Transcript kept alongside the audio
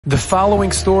The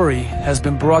following story has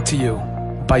been brought to you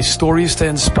by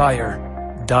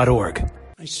StoriesToInspire.org.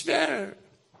 I swear,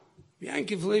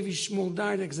 Yankiv Levi Shmuel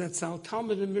died at ZT'L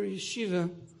Talmud in Mir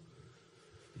Yeshiva.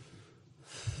 I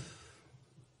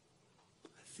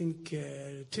think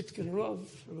Titkin Rav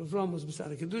Ram was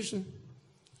beside a Kedushin.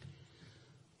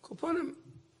 Kopanim.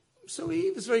 So he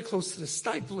was very close to the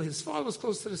Steipler. His father was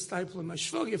close to the Steipler. And my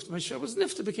shvog, after my shvog was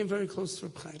nifta, became very close to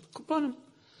Reb Chaim. Kopanim.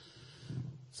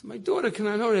 So my daughter,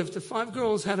 Kanievsky, after 5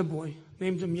 girls, had a boy,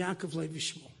 named him Yaakov Levi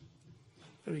Shmuel.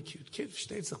 Very cute kid,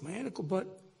 stays like my ankle,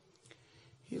 but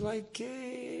he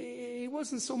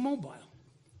wasn't so mobile.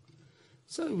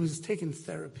 So he was taking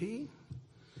therapy,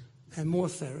 and more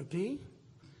therapy,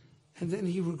 and then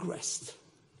he regressed.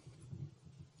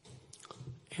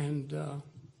 And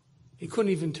he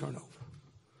couldn't even turn over.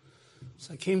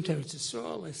 So I came to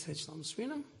ZT'L, I said, Shalom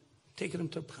Srina, taking him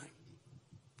to Chaim.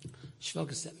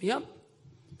 Shvelka set me up.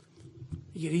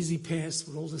 You get easy pass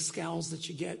with all the scowls that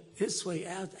you get this way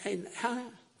out. And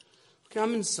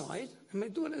I'm inside, and my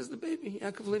daughter has the baby,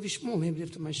 Yaakov Levi Shmuel, named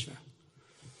after my shver.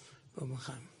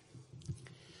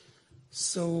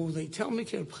 So they tell me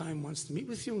Reb Chaim wants to meet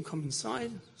with you and come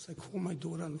inside. So I call my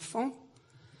daughter on the phone.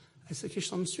 I said,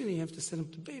 Shalom Srina, you have to set up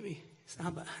the baby. He said,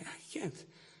 Abba, I can't.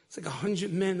 It's like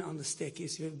 100 men on the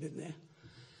staircase. You ever been there?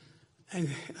 And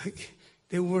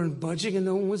they weren't budging and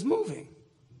no one was moving.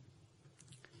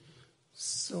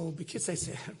 So because I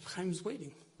said, Chaim's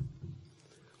waiting.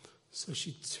 So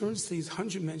she turns to these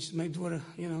 100 men, she's my daughter,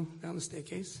 down the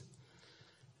staircase.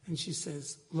 And she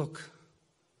says, look,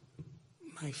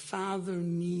 my father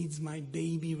needs my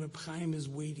baby. Reb Chaim is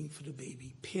waiting for the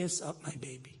baby. Pass up my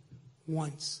baby.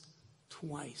 Once,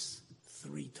 twice,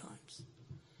 3 times.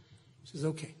 She says,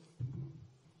 okay.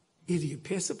 Either you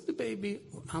pass up the baby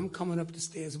or I'm coming up the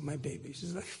stairs with my baby.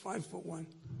 She's like 5'1".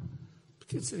 The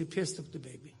kid said he passed up the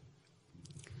baby.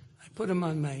 Put him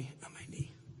on my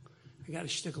knee. I got a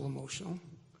shtickle emotional.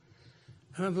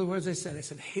 I remember the words I said. I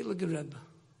said, Heilige Rebbe,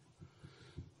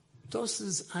 das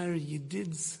is our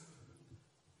Yedids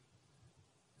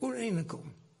Ureinikel.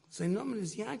 Sein Name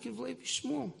is Yaakov Levi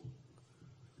Shmuel.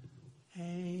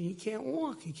 And he can't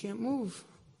walk, he can't move.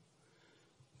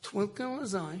 Twinkle in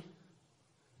his eye.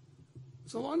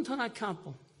 It's a long time I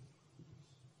couple.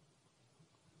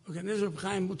 Okay, this is Reb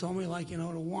Chaim who told me,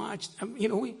 to watch.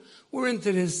 We're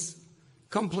into this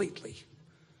completely.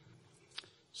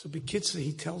 So Bekitzer,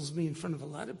 he tells me in front of a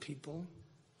lot of people,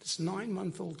 this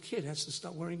 9-month-old kid has to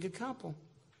start wearing a kappel.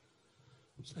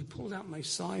 So I pulled out my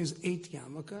size 8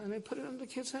 yarmulke and I put it on the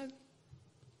kid's head.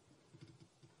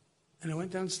 And I went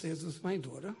downstairs with my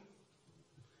daughter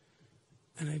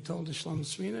and I told the Shalom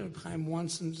Srina, Reb Chaim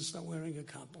wants him to start wearing a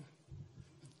kappel.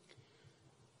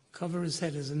 Cover his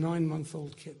head as a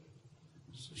 9-month-old kid.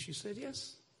 So she said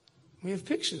yes. We have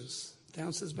pictures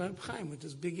downstairs by Reb Chaim with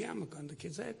this big yarmulke on the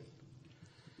kid's head.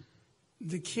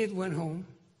 The kid went home,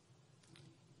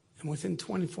 and within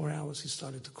 24 hours he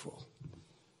started to crawl.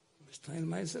 I was telling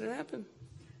him, I said it happened.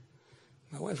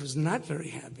 My wife was not very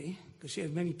happy because she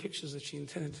had many pictures that she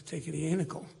intended to take of the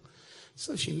ankle.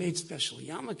 So she made special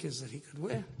yarmulkes that he could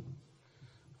wear.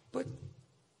 But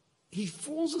he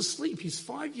falls asleep. He's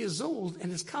 5 years old,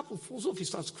 and his kappel falls off. He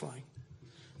starts crying.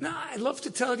 Now, I'd love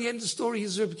to tell the end of the story,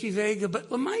 he's Reb Kivega,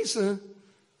 but Lamaisa,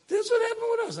 that's what happened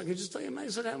with us. I can just tell you,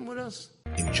 Lamaisa, what happened with us.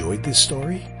 Enjoyed this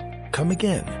story? Come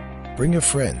again. Bring a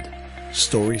friend.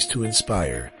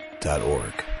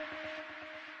 StoriesToInspire.org